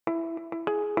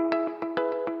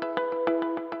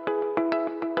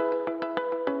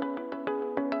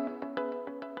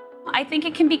I think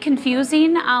it can be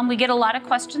confusing. We get a lot of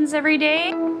questions every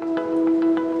day.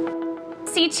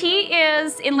 CT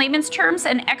is, in layman's terms,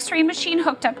 an X-ray machine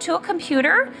hooked up to a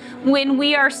computer. When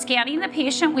we are scanning the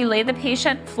patient, we lay the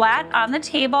patient flat on the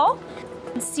table.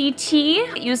 CT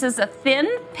uses a thin,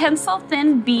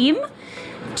 pencil-thin beam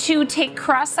to take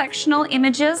cross-sectional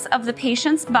images of the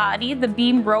patient's body. The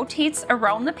beam rotates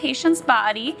around the patient's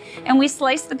body, and we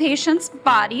slice the patient's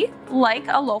body like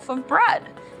a loaf of bread.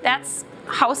 That's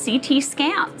how CT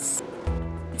scans.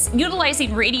 It's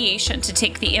utilizing radiation to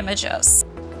take the images.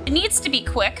 It needs to be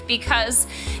quick because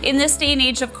in this day and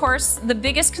age, of course, the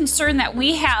biggest concern that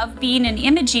we have being in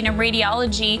imaging and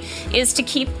radiology is to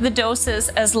keep the doses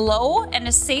as low and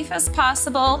as safe as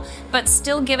possible, but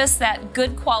still give us that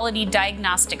good quality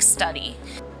diagnostic study.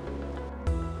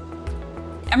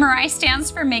 MRI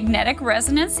stands for magnetic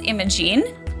resonance imaging.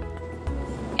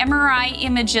 MRI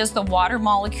images the water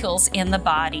molecules in the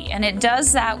body, and it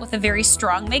does that with a very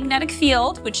strong magnetic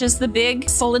field, which is the big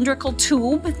cylindrical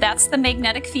tube. That's the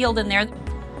magnetic field in there.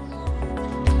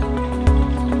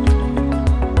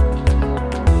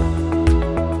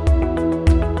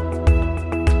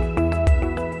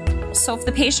 So if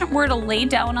the patient were to lay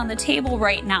down on the table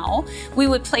right now, we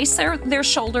would place their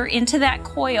shoulder into that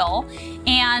coil,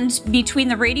 and between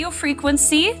the radio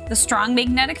frequency, the strong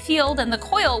magnetic field, and the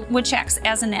coil, which acts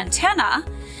as an antenna,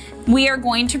 we are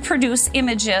going to produce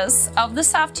images of the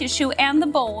soft tissue and the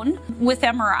bone with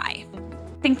MRI. I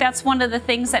think that's one of the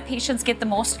things that patients get the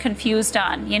most confused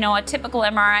on. You know, a typical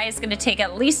MRI is going to take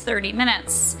at least 30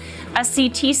 minutes. A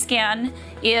CT scan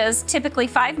is typically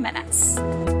 5 minutes.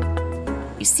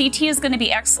 CT is going to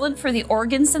be excellent for the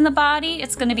organs in the body.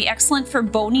 It's going to be excellent for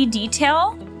bony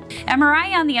detail.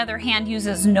 MRI, on the other hand,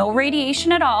 uses no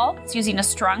radiation at all. It's using a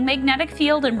strong magnetic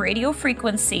field and radio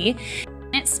frequency.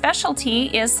 Its specialty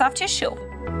is soft tissue.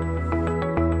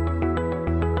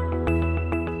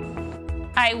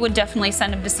 I would definitely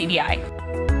send them to CDI.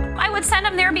 I would send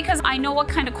them there because I know what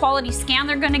kind of quality scan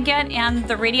they're going to get, and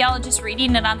the radiologist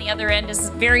reading it on the other end is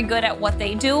very good at what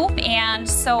they do, and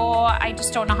so I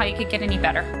just don't know how you could get any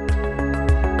better.